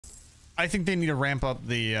I think they need to ramp up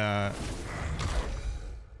the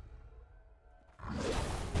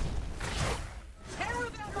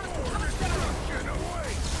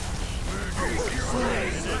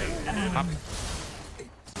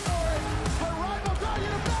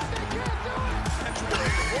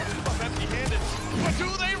But do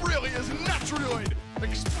they really? Is Naturaloid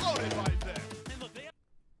exploded by them?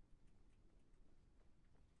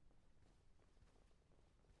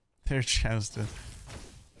 They're jousted.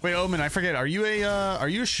 Wait, Omen, I forget. Are you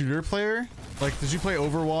a shooter player? Like, did you play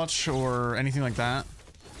Overwatch or anything like that?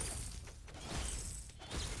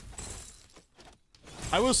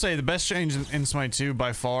 I will say the best change in Smite 2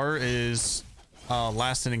 by far is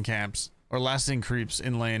last hitting camps or last hitting creeps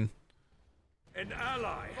in lane. An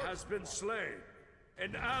ally has been slain.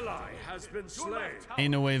 An ally has been slain.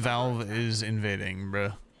 Ain't no way Valve is invading,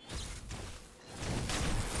 bruh.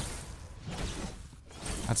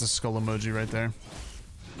 That's a skull emoji right there.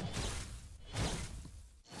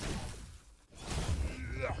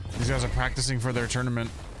 These guys are practicing for their tournament.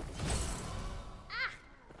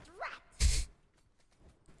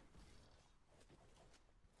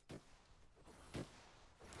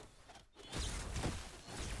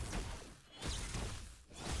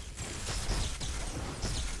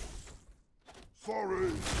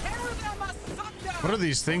 What are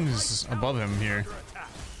these things above him here?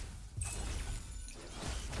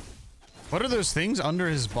 What are those things under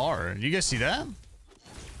his bar? You guys see that?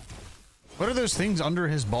 What are those things under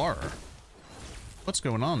his bar? What's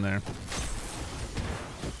going on there?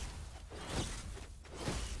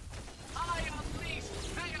 I unleash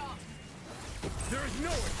chaos. There is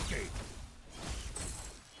no escape.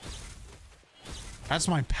 That's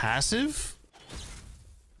my passive?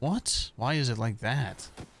 What? Why is it like that?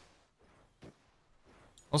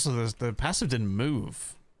 Also, the passive didn't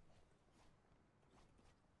move.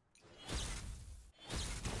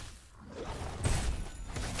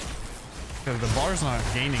 Because the bar's not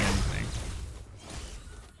gaining anything.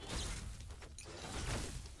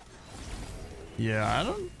 Yeah, I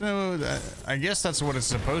don't know. I guess that's what it's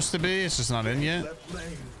supposed to be. It's just not in yet.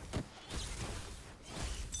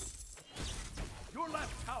 Your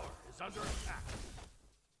left tower is under attack.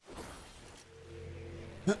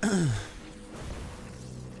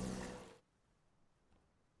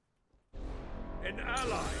 An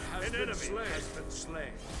ally has been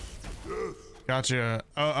slain. Gotcha.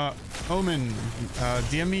 Omen,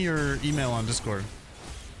 DM me your email on Discord.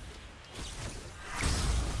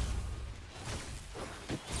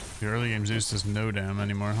 The early game Zeus does no damn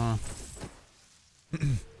anymore, huh?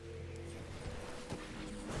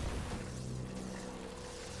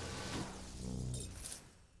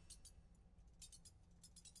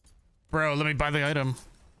 Bro, let me buy the item.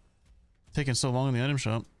 Taking so long in the item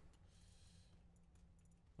shop.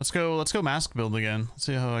 Let's go mask build again. Let's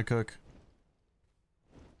see how I cook.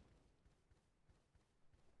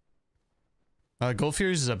 Gold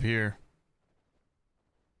Furies is up here.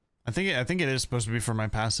 I think it is supposed to be for my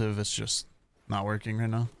passive. It's just not working right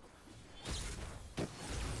now.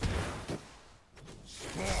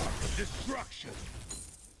 Destruction.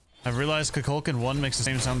 I've realized Kukulkan 1 makes the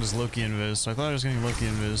same sound as Loki Invis, so I thought I was getting Loki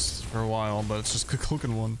Invis for a while, but it's just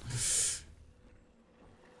Kukulkan 1.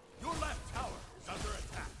 Your left tower is under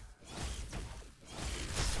attack.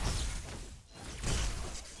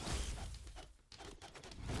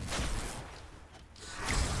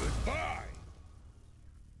 Goodbye.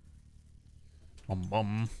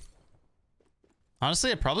 Bum.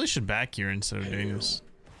 Honestly, I probably should back here instead of doing this.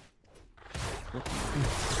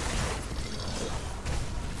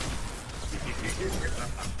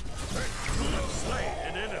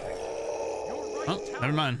 Oh,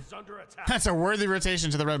 never mind. That's a worthy rotation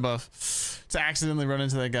to the red buff. To accidentally run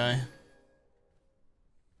into that guy.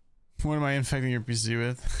 What am I infecting your PC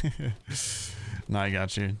with? Nah, I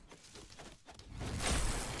got you.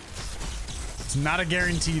 It's not a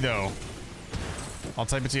guarantee, though. I'll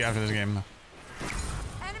type it to you after this game.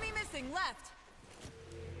 Enemy missing left.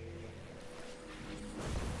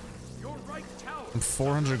 Your right tower. I'm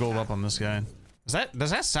 400 gold up on this guy.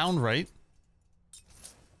 Does that sound right?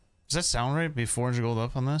 Does that sound right? Be 400 gold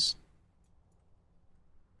up on this?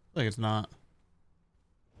 I feel like it's not.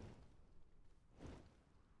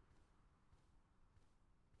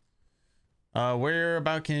 Where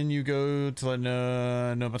about can you go to let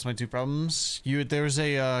know about my two problems? There's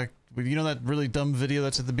a you know that really dumb video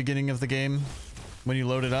that's at the beginning of the game when you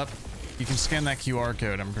load it up? You can scan that QR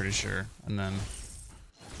code, I'm pretty sure, and then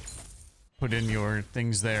put in your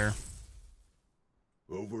things there.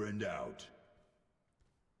 Over and out.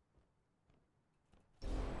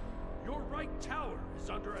 Your right tower is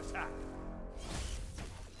under attack.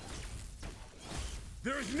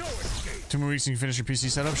 There is no escape. 2 more weeks and you finish your PC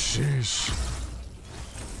setup? Sheesh.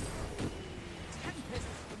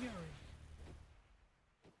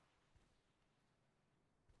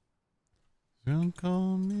 Don't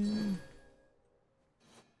call me.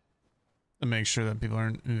 To make sure that people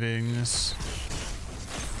aren't invading this.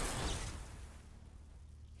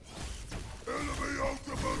 Enemy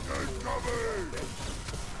ultimate incoming.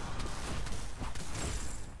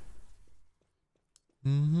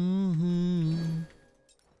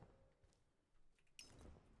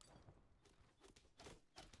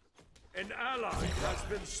 An ally has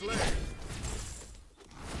been slain.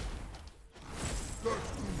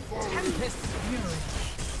 Tempest Fury.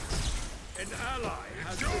 An ally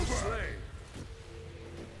has been slain.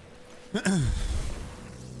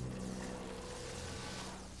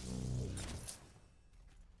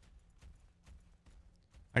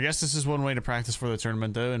 I guess this is one way to practice for the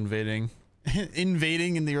tournament, though. Invading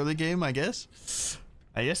in the early game, I guess.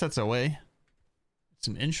 I guess that's a way. It's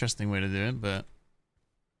an interesting way to do it, but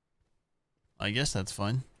I guess that's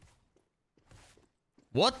fine.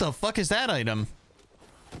 What the fuck is that item?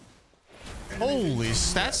 Holy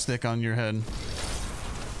stat stick on your head.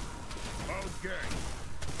 Okay.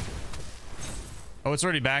 Oh, it's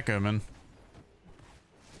already back, Omen.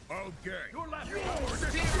 Okay. Your left Yours.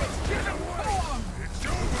 It's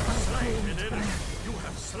over. Slain an enemy. You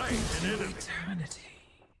have slain an enemy. Eternity.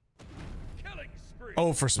 Killing spree.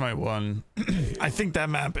 Oh, for Smite 1. I think that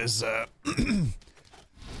map is, that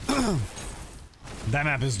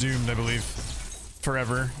map is doomed, I believe.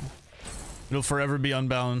 Forever. It'll forever be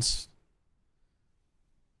unbalanced.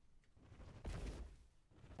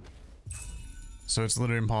 So it's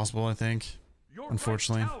literally impossible, I think. Your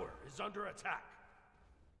Unfortunately. right tower is under attack.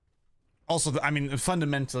 Also, I mean,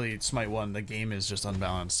 fundamentally, Smite 1, the game is just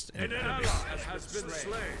unbalanced. An ally has been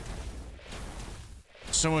slain.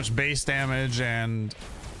 So much base damage and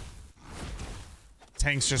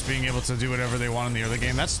tanks just being able to do whatever they want in the early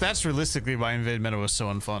game. That's realistically why Invade Meta was so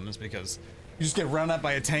unfun, is because you just get run up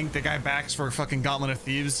by a tank, the guy backs for a fucking Gauntlet of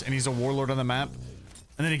Thieves, and he's a warlord on the map.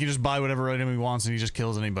 And then he can just buy whatever item he wants, and he just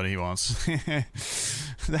kills anybody he wants.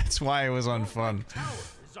 That's why it was unfun. Tower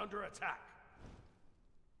is under attack.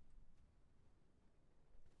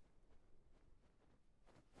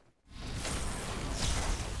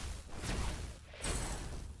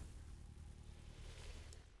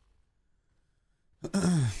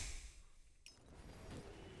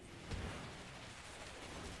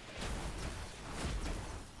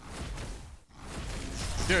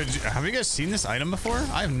 Dude, have you guys seen this item before?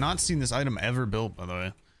 I have not seen this item ever built, by the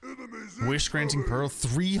way. Wish granting pearl,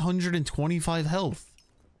 325 health.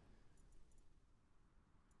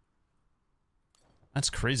 That's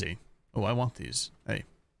crazy. Oh, I want these. Hey,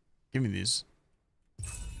 give me these.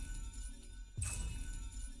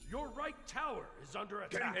 Your right tower is under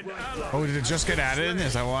attack. An ally. Oh, did it just get added?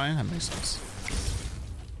 Is that why? That makes sense.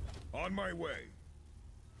 On my way.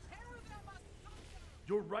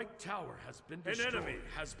 Your right tower has been destroyed. An enemy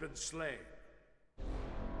has been slain.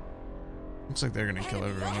 Looks like they're gonna kill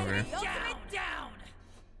everyone over here. Down.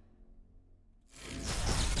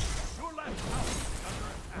 Your left tower is under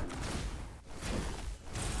attack.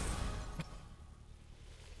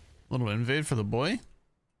 Little invade for the boy?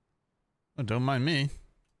 Oh, don't mind me.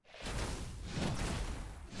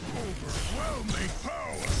 Overwhelming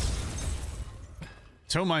power.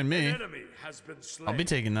 Don't mind me. An enemy has been slain. I'll be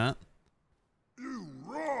taking that. You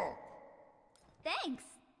rock. Thanks.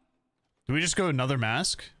 Do we just go another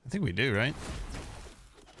mask? I think we do, right?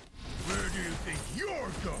 Where do you think you're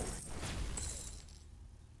going?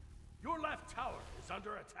 Your left tower is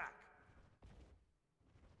under attack.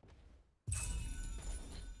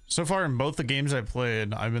 So far in both the games I've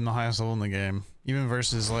played, I've been the highest level in the game. Even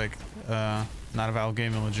versus like, not a Valve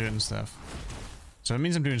game and legit and stuff. So it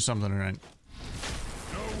means I'm doing something right.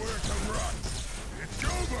 Nowhere to run. It's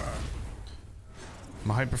over.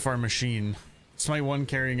 I'm a hyperfar machine. Smite 1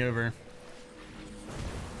 carrying over.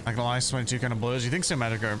 Not gonna lie, Smite 2 kind of blows. You think so,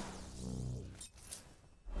 Magikarp?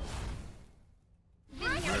 Where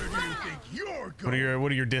do you think you're going?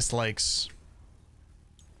 What are your dislikes?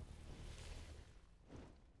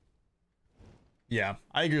 Yeah,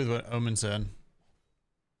 I agree with what Omen said.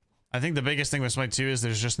 I think the biggest thing with Smite 2 is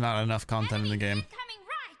there's just not enough content in the game.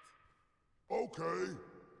 Okay.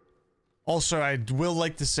 Also, I will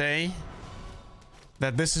like to say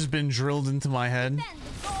that this has been drilled into my head.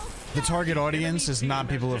 The target audience is not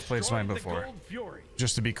people who have played Smite before.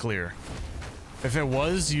 Just to be clear. If it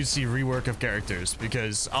was, you'd see rework of characters.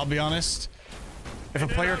 Because, I'll be honest, if a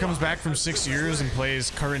player comes back from 6 years and plays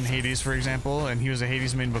current Hades, for example, and he was a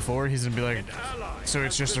Hades main before, he's gonna be like, so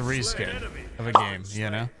it's just a reskin of a game, you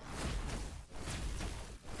know?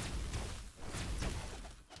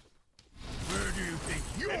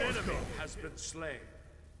 enemy has been slain.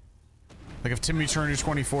 Like if Timmy Turner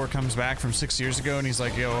 24 comes back from 6 years ago and he's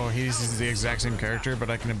like, yo, he's the exact same character, but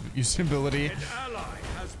I can use ability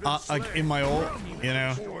like in my ult, you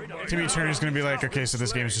know, Timmy Turner's gonna be like, okay, so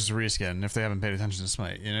this game is just a reskin if they haven't paid attention to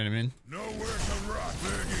Smite, you know what I mean? Nowhere to run.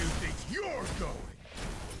 Where do you think you're going?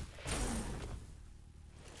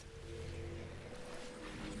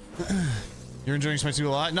 You're enjoying Smite 2 a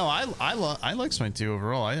lot? No, I like Smite 2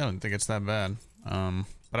 overall. I don't think it's that bad.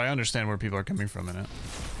 But I understand where people are coming from in it.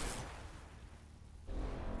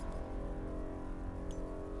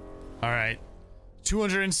 All right,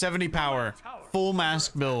 270 power, full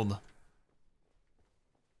mask build.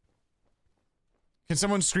 Can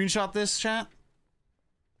someone screenshot this, chat?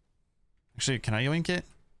 Actually, can I yoink it?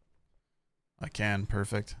 I can.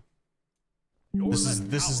 Perfect. This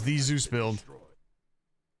is the Zeus build.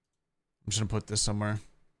 I'm just gonna put this somewhere.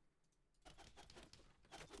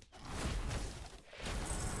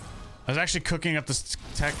 I was actually cooking up this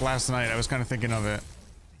tech last night. I was kind of thinking of it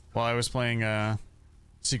while I was playing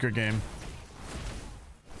secret game.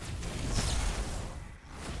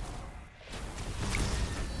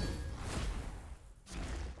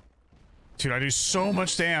 Dude, I do so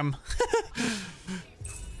much damn.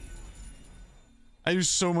 I do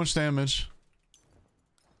so much damage.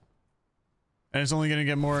 And it's only gonna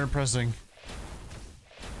get more impressing.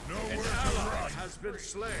 An ally has been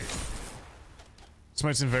slain.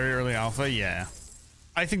 Smite's in very early alpha, yeah.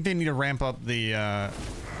 I think they need to ramp up the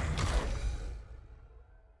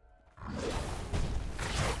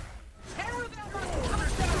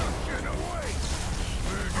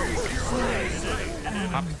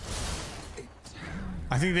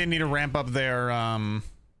I think they need to ramp up their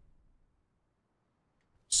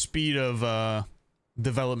speed of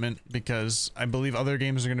development, because I believe other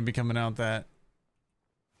games are going to be coming out that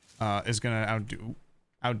is going to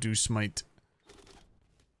outdo Smite.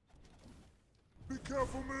 Be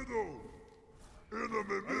careful, middle. Enemy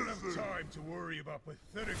I don't have time to worry about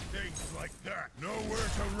pathetic things like that. Nowhere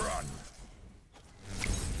to run.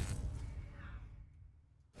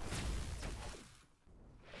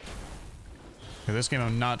 Okay, this game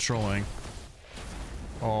I'm not trolling.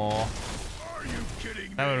 Oh, Are you kidding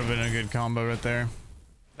me? that would have been a good combo right there.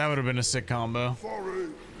 That would have been a sick combo. Sorry.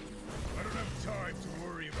 I don't have time to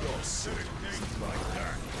worry about pathetic things like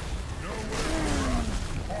that. Nowhere to run.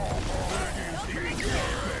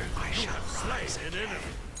 I shall slay an enemy.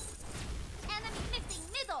 Enemy missing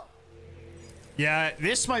middle. Yeah,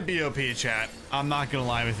 this might be OP, chat. I'm not gonna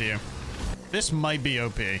lie with you. This might be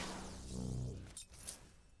OP. I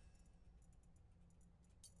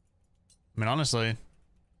mean, honestly.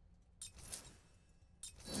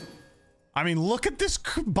 I mean, look at this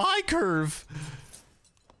buy curve.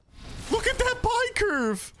 Look at that buy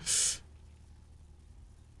curve.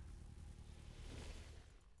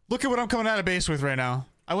 Look at what I'm coming out of base with right now.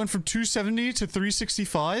 I went from 270 to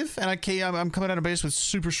 365, and I'm coming out of base with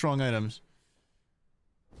super strong items.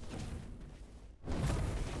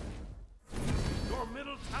 Your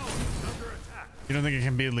middle tower is under attack. You don't think it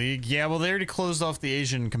can be a league? Yeah, well, they already closed off the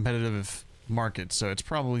Asian competitive market, so it's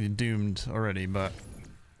probably doomed already, but...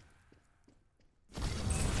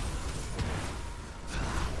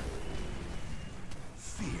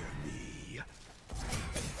 Fear me. An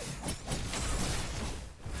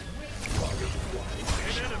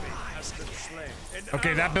enemy has been slain. An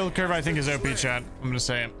Okay, that ally build curve I has think been is OP, slain. chat. I'm gonna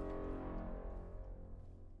say it.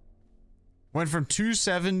 Went from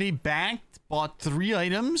 270 back, bought 3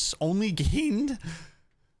 items, only gained,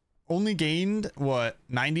 what,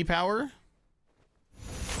 90 power?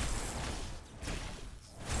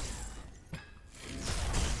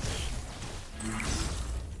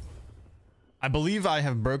 I believe I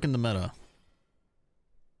have broken the meta.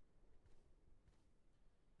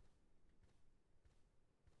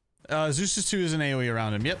 Zeus 2 is an AoE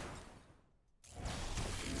around him, yep.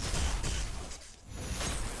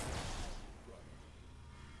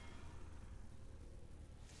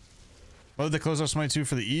 Oh, they close off Smite 2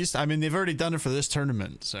 for the East? I mean, they've already done it for this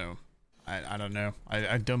tournament, so... I don't know.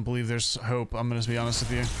 I don't believe there's hope, I'm gonna be honest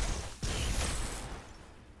with you.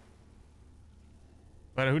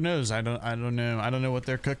 But who knows? I don't know. I don't know what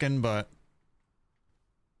they're cooking, but...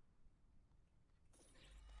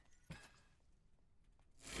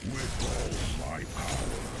 With all my power.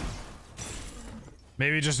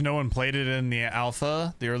 Maybe just no one played it in the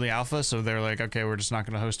alpha, the early alpha, so they're like, okay, we're just not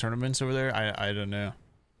gonna host tournaments over there. I don't know.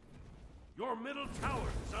 Your middle tower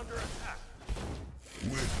is under attack.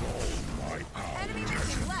 With all my power. Enemy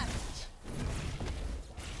missing left.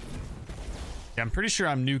 Yeah, I'm pretty sure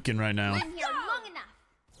I'm nuking right now. Been here long enough.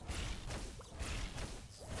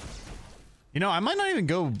 You know, I might not even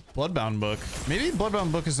go Bloodbound Book. Maybe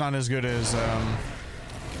Bloodbound Book is not as good as,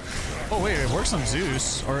 Oh, wait, it works on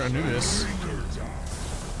Zeus, or Anubis.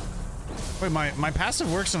 Wait, my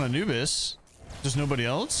passive works on Anubis. Just nobody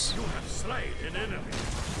else? You have slain an enemy.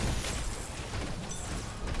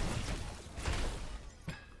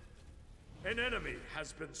 An enemy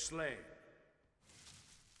has been slain.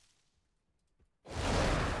 I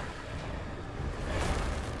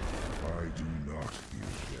do not feel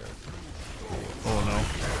death. Oh, no.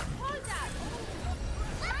 Hold that.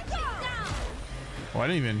 Let's go down. Oh, I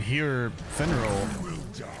didn't even hear Fenrir. You will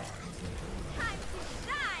die. Time to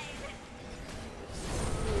shine.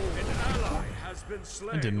 An ally has been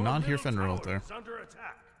slain. I did Your not hear middle Fenrir tower there. is under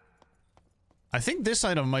attack. I think this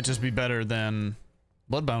item might just be better than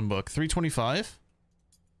Bloodbound Book. 325?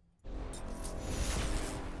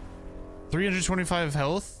 325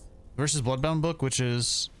 health versus Bloodbound Book, which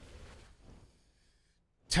is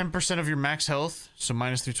 10% of your max health, so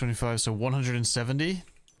minus 325, so 170.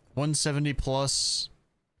 170 plus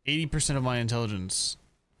 80% of my intelligence.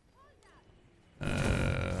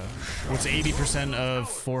 What's 80% of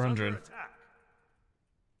 400? Under attack.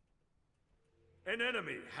 An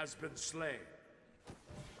enemy has been slain.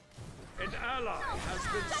 An ally has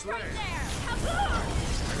been That's slain. right there. Kaboom!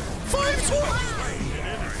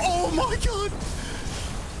 520! Oh my god!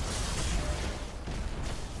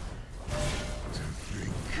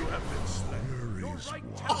 You have been slain. Your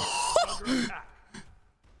right tower is under attack.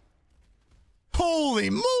 Holy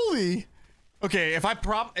moly! Okay, if I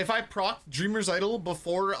proc Dreamer's Idol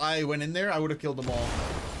before I went in there, I would have killed them all.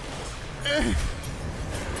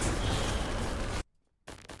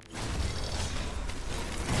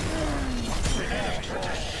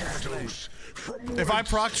 If I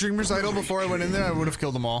proc Dreamer's Idol before I went in there, I would have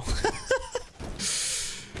killed them all.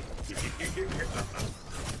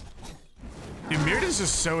 Dude, Mirrodin's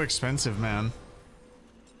just so expensive, man.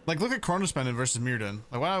 Like, look at Chronos Pendant versus Mirrodin.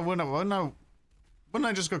 Like, why wouldn't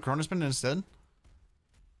I just go Chronos Pendant instead?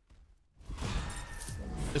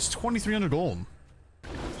 It's 2,300 gold.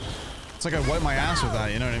 It's like I wipe my ass with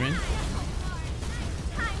that, you know what I mean?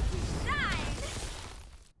 Time to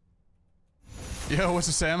shine. Yo, what's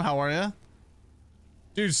up, Sam? How are ya?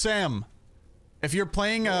 Dude, Sam, if you're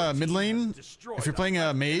playing mid lane, if you're playing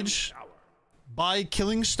a mage, buy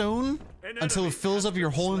Killing Stone until it fills up your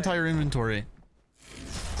whole entire inventory,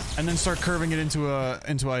 and then start curving it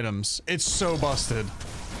into items. It's so busted.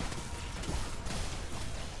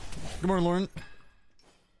 Good morning, Lauren.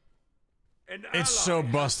 It's so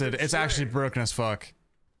busted. It's actually broken as fuck.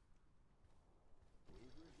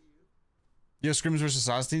 Yo, Scrims versus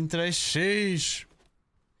Austin today? Sheesh.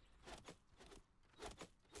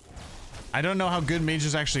 I don't know how good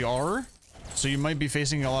mages actually are, so you might be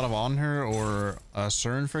facing a lot of Anhur or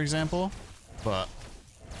Cern, for example, but...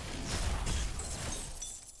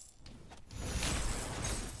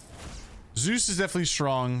 Zeus is definitely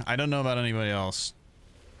strong. I don't know about anybody else.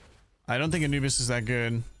 I don't think Anubis is that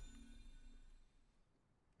good.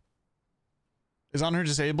 Is Anhur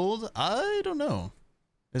disabled? I don't know.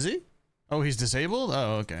 Is he? Oh, he's disabled?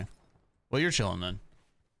 Oh, okay. Well, you're chilling then.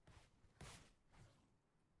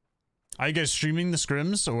 Are you guys streaming the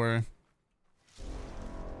scrims or?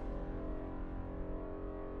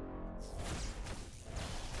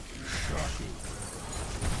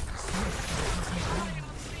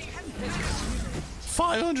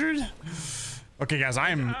 $500? Okay, guys,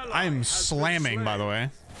 I'm slamming, by the way.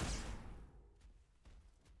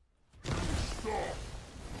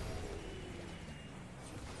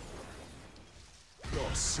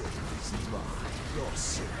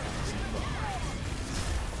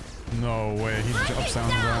 No way, he jumps down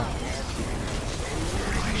to that.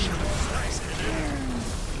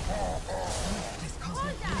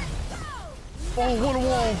 Oh, what a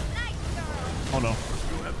wall! Oh no.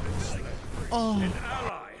 Oh.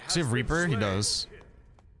 Does he have Reaper? He does.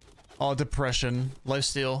 Oh, depression.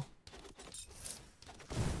 Lifesteal.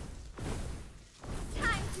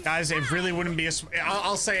 Guys, it really wouldn't be a...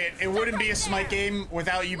 I'll say it. It wouldn't be a Smite game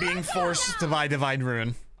without you being forced to buy Divine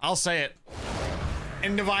Ruin. I'll say it.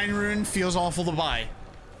 And Divine Ruin feels awful to buy.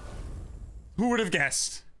 Who would have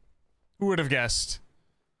guessed? Who would have guessed?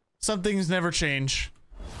 Some things never change.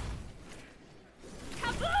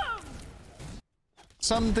 Kaboom!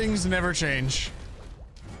 Some things never change.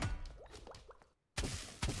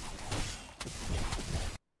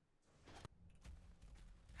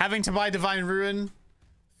 Having to buy Divine Ruin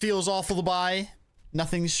feels awful to buy.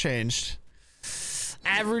 Nothing's changed.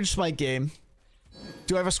 Average Smite game.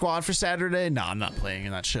 Do I have a squad for Saturday? No, I'm not playing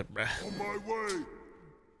in that shit, bruh. On my way.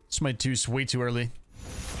 Smite 2 is way too early.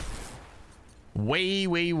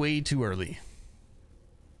 Way too early.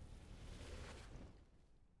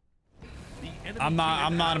 I'm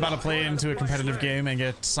not about to play into a competitive game and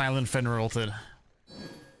get silent Fenrir ulted.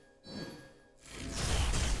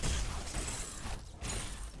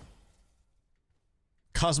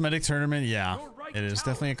 Cosmetic tournament, yeah. It is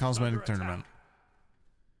definitely a cosmetic tournament.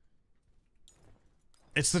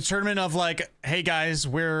 It's the tournament of like, hey guys,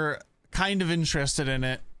 we're kind of interested in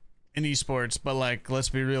it, in esports, but like, let's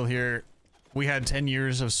be real here. We had 10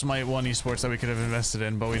 years of Smite 1 esports that we could have invested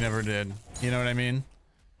in, but we never did. You know what I mean?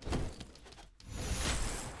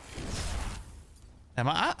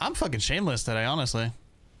 I'm fucking shameless today, honestly.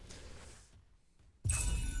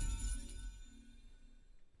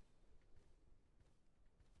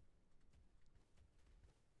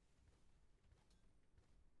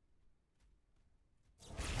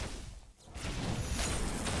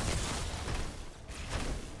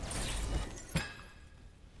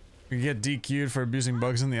 You get DQ'd for abusing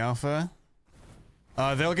bugs in the alpha.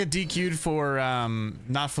 They'll get DQ'd for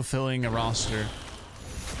not fulfilling a roster.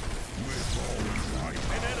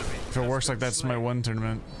 If it works like that's my one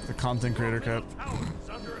tournament, the content creator cup.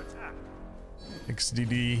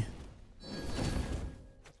 XDD.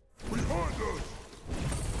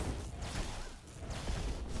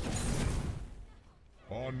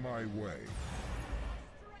 On my way.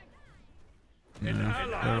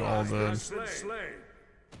 They're all dead.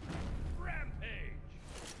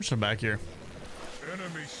 Push them back here.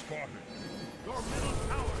 Enemy spotted. Your middle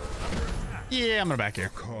tower is under attack. Yeah, I'm gonna back here.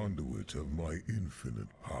 Conduit of my infinite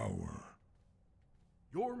power.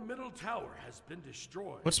 Your middle tower has been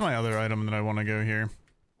destroyed. What's my other item that I want to go here?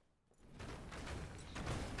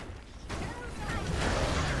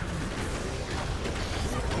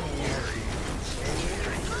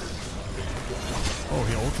 Oh,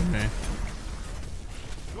 he ulted me.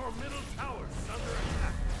 Your middle tower is under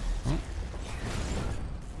attack. Oh.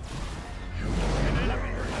 An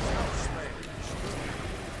enemy has been slain.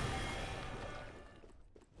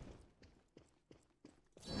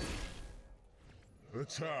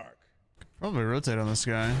 Attack. Probably rotate on this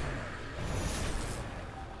guy.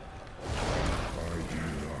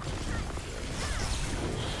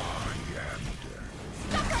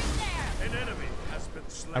 An enemy has been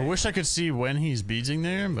slain. I wish I could see when he's beating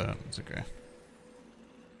there, but it's okay.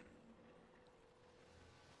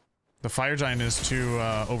 The fire giant is too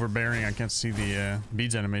overbearing. I can't see the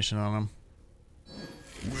beads animation on him.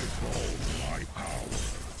 With all my power.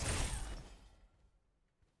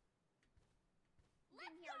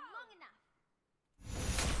 Been here long enough.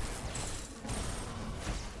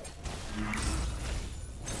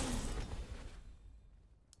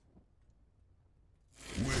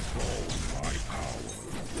 With all my power.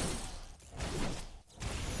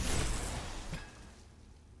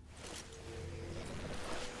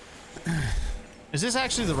 Is this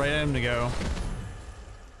actually the right item to go?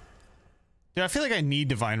 Dude, I feel like I need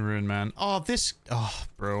Divine Rune, man. Oh, this... Oh,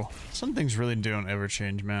 bro. Some things really don't ever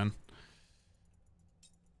change, man.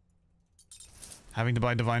 Having to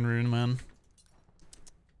buy Divine Rune, man.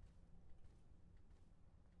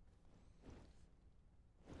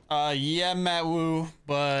 Yeah, Matt Wu,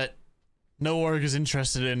 but no org is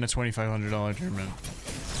interested in a $2,500 tournament.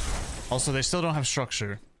 Also, they still don't have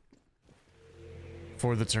structure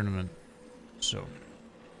for the tournament. So,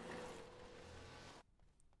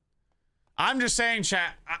 I'm just saying,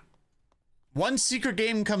 chat, once secret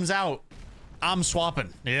game comes out, I'm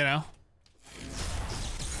swapping, you know?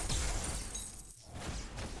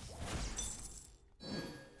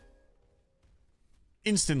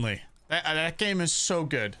 Instantly. That game is so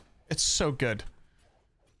good. It's so good.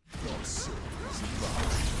 I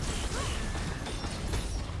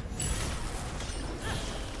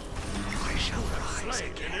shall rise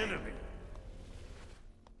again.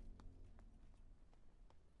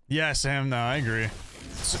 Yeah, Sam, no, I agree.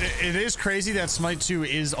 So it is crazy that Smite 2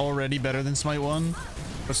 is already better than Smite 1,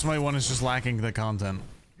 but Smite 1 is just lacking the content.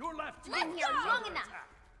 Your left Been here long enough.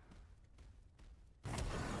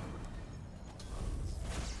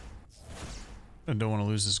 I don't want to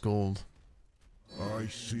lose this gold. I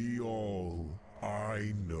see all.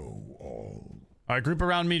 I know all. Alright, group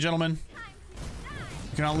around me, gentlemen.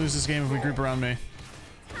 You cannot lose this game if we group around me.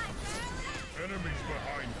 Enemies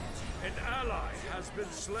behind us. An ally has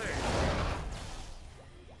been slain.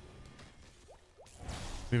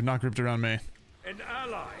 We have not grouped around me. An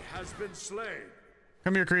ally has been slain.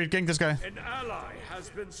 Come here, Creed. Gank this guy. An ally has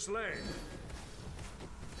been slain.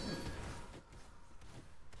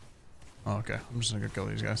 Oh, okay. I'm just gonna go kill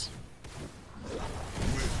these guys.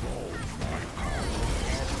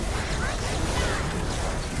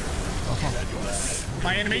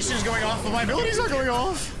 My animation is going off, but my abilities are going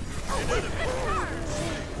off.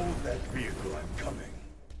 Hold that vehicle, I'm coming.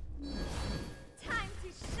 Time to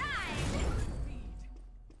shine.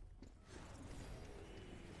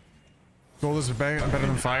 Gold is better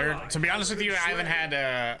than fire. To be honest with you, I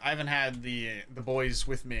haven't had the boys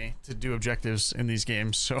with me to do objectives in these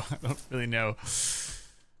games, so I don't really know.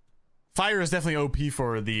 Fire is definitely OP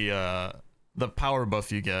for the power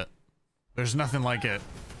buff you get. There's nothing like it.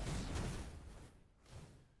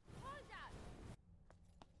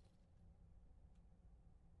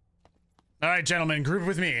 All right, gentlemen, group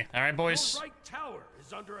with me. All right, boys. Your right tower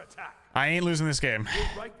is under attack. I ain't losing this game.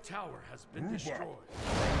 Your right tower has been destroyed.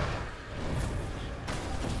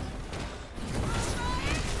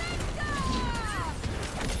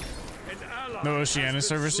 An ally No has Oceania been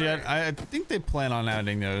servers slain. yet. I think they plan on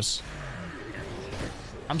adding those.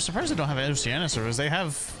 I'm surprised they don't have Oceania servers. They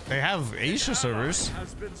have Asia servers. Ally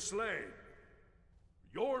has been slain.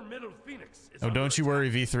 Your middle phoenix is Oh, under don't you worry,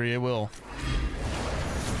 V3. It will.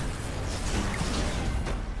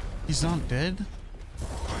 He's not dead?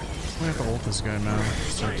 We have to ult this guy now.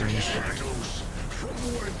 Start doing this shit.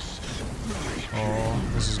 Oh,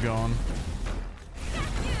 this is gone.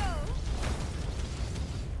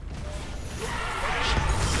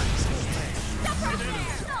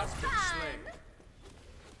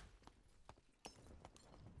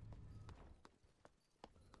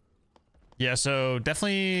 Yeah, so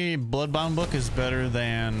definitely Bloodbound Book is better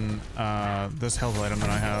than this health item that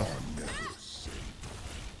I have.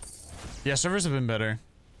 Yeah, servers have been better.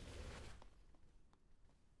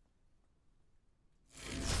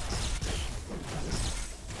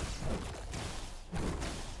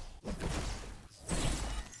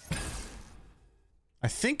 I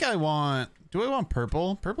think I want... Do I want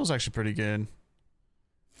purple? Purple's actually pretty good.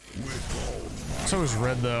 So is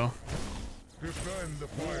red, though. Defend the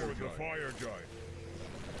fire giant.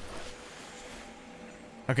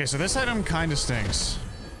 Okay, so this item kind of stinks.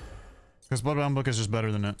 Because Bloodbound Book is just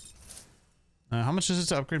better than it. How much is it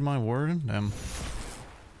to upgrade my ward? Damn.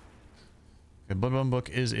 Okay, Bloodbound Book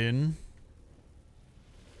is in.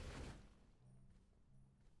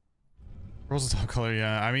 Purple's the top color,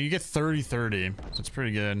 yeah. I mean, you get 30-30, so it's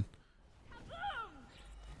pretty good.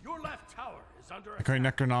 Your left tower is under I attack. carry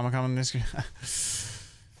Necronomicon in this game.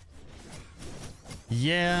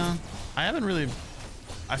 Yeah, I haven't really...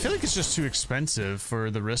 I feel like it's just too expensive for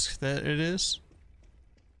the risk that it is.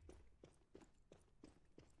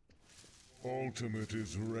 Ultimate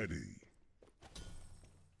is ready.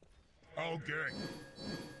 I'll gang.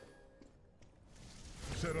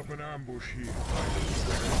 Set up an ambush here.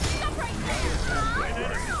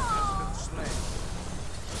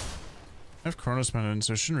 I have Chronos Pendant,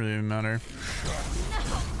 so it shouldn't really even matter.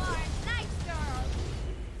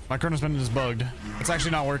 My Chronos Pendant is bugged. It's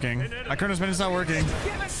actually not working. My Chronos Pendant's not working.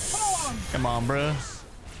 Come on, bro.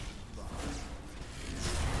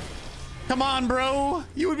 Come on, bro.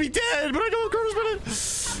 You would be dead, but I got Chronos Pendant.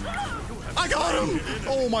 I got him.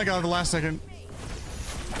 Oh my god, the last second.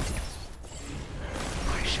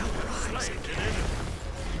 I shall rise again.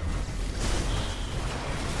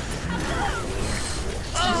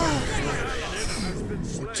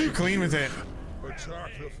 Too clean with it.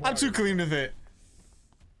 Attack the I'm too clean with it.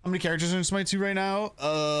 How many characters are in Smite 2 right now?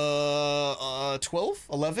 12?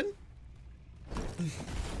 11?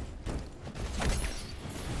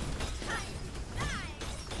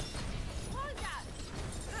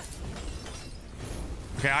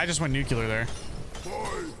 Okay, I just went nuclear there.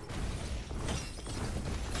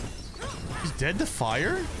 He's dead to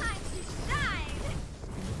fire?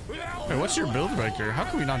 Wait, what's your build breaker? How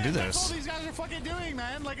can we not do this? These guys are fucking doing,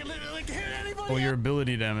 man. Like hit anybody. Oh, your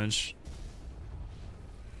ability damage.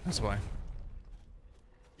 That's why.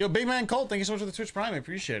 Yo, Big Man Colt, thank you so much for the Twitch Prime. I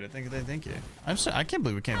appreciate it. Thank you. I can't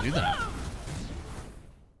believe we can't do that.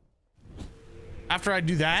 After I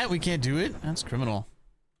do that, we can't do it? That's criminal.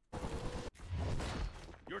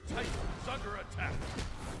 Your Titan is under attack.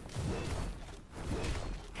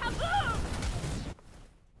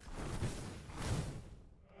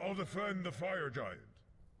 I'll defend the fire giant.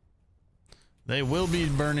 They will be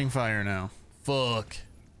burning fire now. Fuck.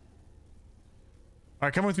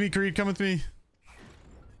 Alright, come with me, Creed. Come with me.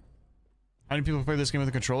 How many people play this game with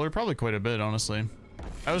a controller? Probably quite a bit, honestly.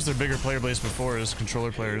 That was their bigger player base before as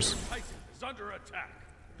controller players. Titan is under attack.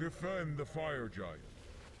 Defend the fire giant.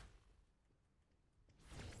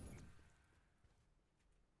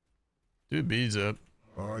 Dude, beads up.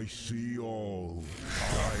 I see all.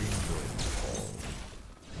 Find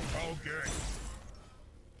all. I'll gang.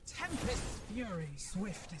 Tempest fury,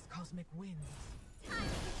 swift as cosmic winds.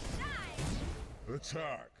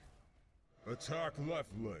 Attack. Attack left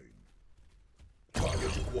lane.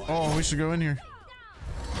 Oh, we should go in here.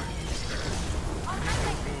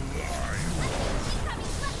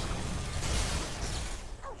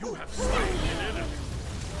 You have slain an enemy.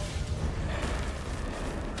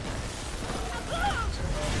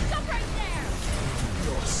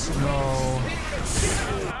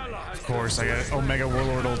 course, I got Omega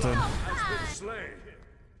Warlord ulted. Has been slain.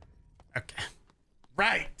 Okay.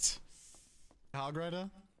 Right. Hog Rider?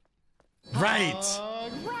 Right.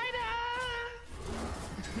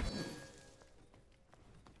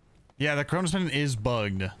 Yeah, the Chronos Pendant is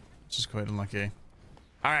bugged. Which is quite unlucky.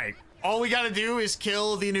 Alright. All we gotta do is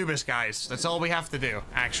kill the Anubis guys. That's all we have to do,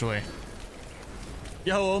 actually.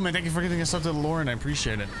 Yo, Omen, thank you for getting us up to the Lauren. I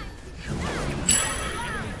appreciate it.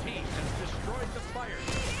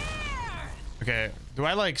 Okay, do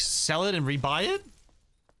I like sell it and rebuy it?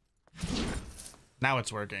 Now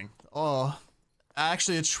it's working. Oh,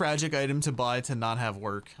 actually a tragic item to buy to not have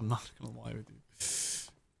work. I'm not gonna lie with you.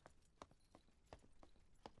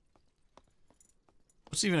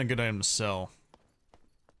 What's even a good item to sell?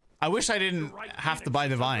 I wish I didn't have to buy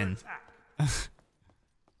Divine.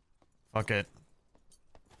 Fuck it.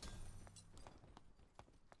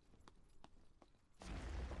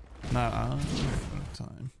 Nah,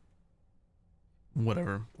 time.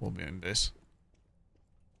 Whatever, we'll be in base.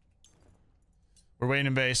 We're waiting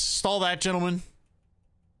in base. Stall that, gentlemen.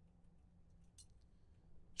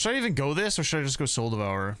 Should I even go this, or should I just go Soul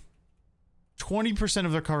Devourer? 20%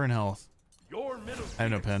 of their current health. Your middle I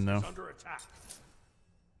have no pen, though. under attack.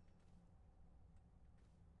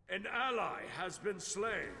 An ally has been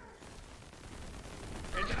slain.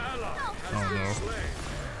 An ally has been slain.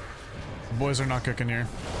 The boys are not cooking here.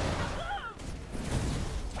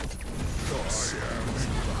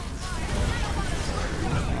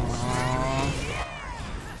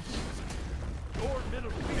 Your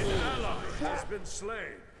middle an ally has been slain.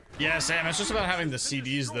 Yeah, Sam, it's just about having the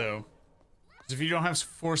CDs, though. Because if you don't have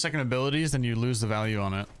 4-second abilities, then you lose the value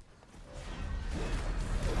on it.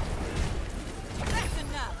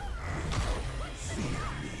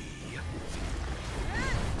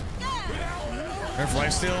 Nerf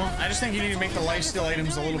lifesteal? I just think you need to make the lifesteal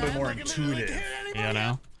items a little bit more intuitive, you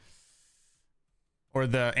know? Or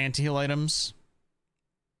the anti-heal items.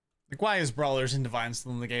 Like, why is Brawlers and Divine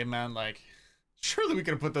still in the game, man? Like, surely we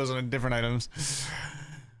could have put those on different items.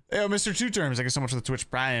 Yo, Mr. Two Terms, thank you so much for the Twitch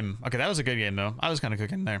Prime. Okay, that was a good game, though. I was kind of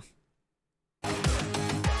cooking there.